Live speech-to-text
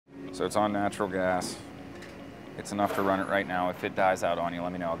So it's on natural gas. It's enough to run it right now. If it dies out on you,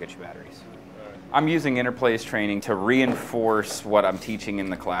 let me know, I'll get you batteries. I'm using Interplay's training to reinforce what I'm teaching in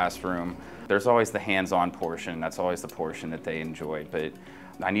the classroom. There's always the hands-on portion. That's always the portion that they enjoy, but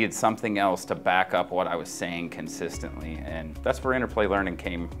I needed something else to back up what I was saying consistently, and that's where Interplay Learning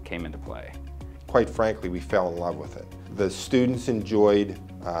came into play. Quite frankly, we fell in love with it. The students enjoyed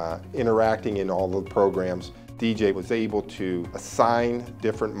interacting in all the programs. DJ was able to assign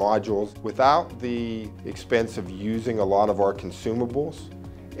different modules without the expense of using a lot of our consumables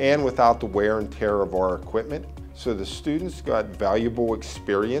and without the wear and tear of our equipment. So the students got valuable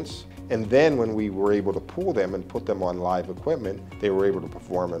experience, and then when we were able to pull them and put them on live equipment, they were able to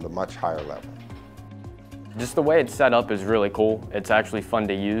perform at a much higher level. Just the way it's set up is really cool. It's actually fun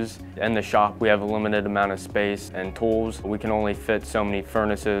to use. In the shop, we have a limited amount of space and tools. We can only fit so many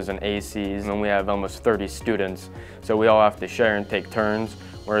furnaces and ACs, and we have almost 30 students. So we all have to share and take turns.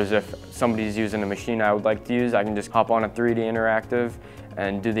 Whereas if somebody's using a machine I would like to use, I can just hop on a 3D interactive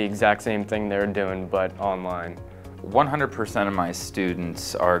and do the exact same thing they're doing, but online. 100% of my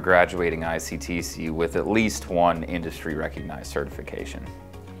students are graduating ICTC with at least one industry-recognized certification.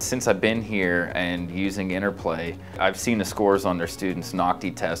 Since I've been here and using Interplay, I've seen the scores on their students'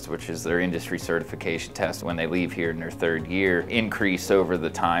 NOCTI test, which is their industry certification test when they leave here in their third year, increase over the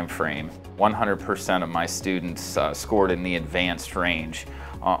time frame. 100% of my students scored in the advanced range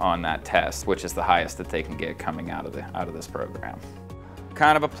on that test, which is the highest that they can get coming out of this program. What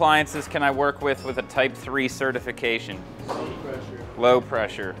kind of appliances can I work with a Type 3 certification? Low pressure. Low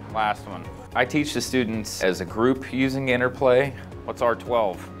pressure, last one. I teach the students as a group using Interplay. What's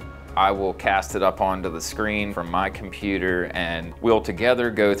R12? I will cast it up onto the screen from my computer and we'll together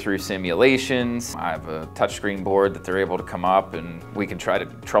go through simulations. I have a touchscreen board that they're able to come up and we can try to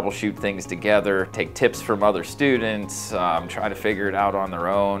troubleshoot things together, take tips from other students, try to figure it out on their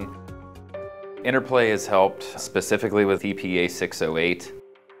own. Interplay has helped specifically with EPA 608.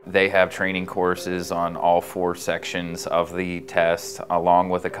 They have training courses on all 4 sections of the test, along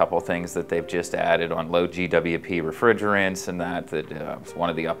with a couple things that they've just added on low GWP refrigerants, and that's one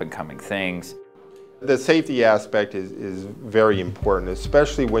of the up-and-coming things. The safety aspect is very important,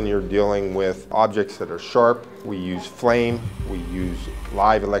 especially when you're dealing with objects that are sharp. We use flame, we use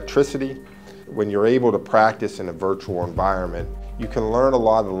live electricity. When you're able to practice in a virtual environment, you can learn a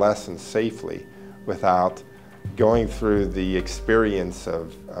lot of lessons safely without going through the experience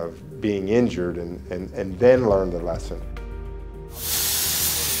of being injured and then learn the lesson.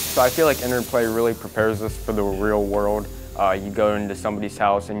 So I feel like Interplay really prepares us for the real world. You go into somebody's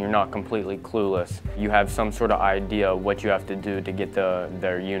house and you're not completely clueless. You have some sort of idea of what you have to do to get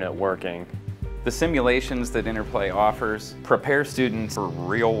their unit working. The simulations that Interplay offers prepare students for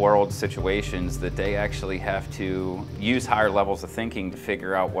real-world situations that they actually have to use higher levels of thinking to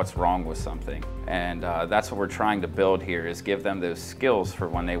figure out what's wrong with something. And that's what we're trying to build here, is give them those skills for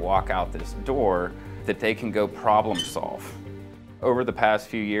when they walk out this door that they can go problem solve. Over the past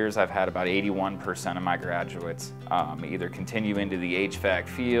few years, I've had about 81% of my graduates either continue into the HVAC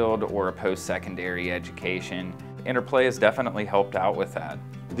field or a post-secondary education. Interplay has definitely helped out with that.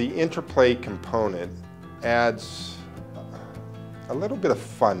 The Interplay component adds a little bit of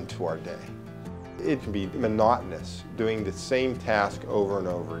fun to our day. It can be monotonous, doing the same task over and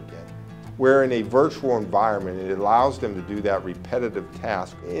over again. Where in a virtual environment, it allows them to do that repetitive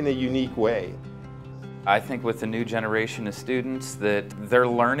task in a unique way. I think with the new generation of students that they're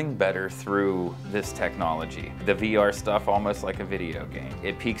learning better through this technology. The VR stuff, almost like a video game.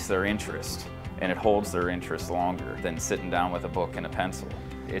 It piques their interest and it holds their interest longer than sitting down with a book and a pencil.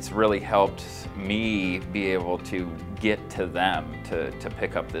 It's really helped me be able to get to them to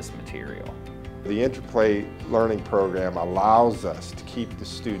pick up this material. The Interplay Learning program allows us to keep the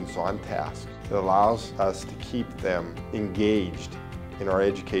students on task. It allows us to keep them engaged in our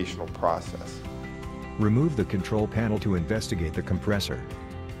educational process. Remove the control panel to investigate the compressor.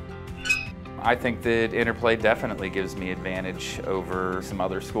 I think that Interplay definitely gives me advantage over some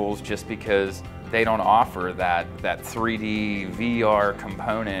other schools just because they don't offer that 3D VR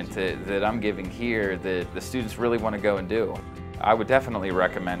component that I'm giving here that the students really want to go and do. I would definitely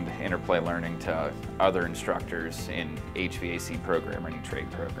recommend Interplay Learning to other instructors in HVAC program or any trade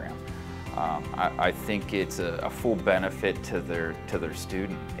program. I think it's a full benefit to their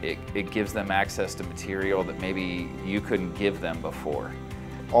student. It gives them access to material that maybe you couldn't give them before.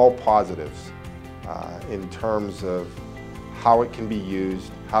 All positives in terms of how it can be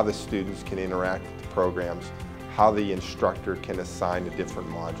used, how the students can interact with the programs, how the instructor can assign the different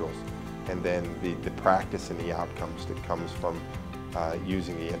modules, and then the practice and the outcomes that comes from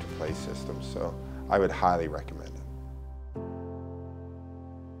using the Interplay system. So I would highly recommend it.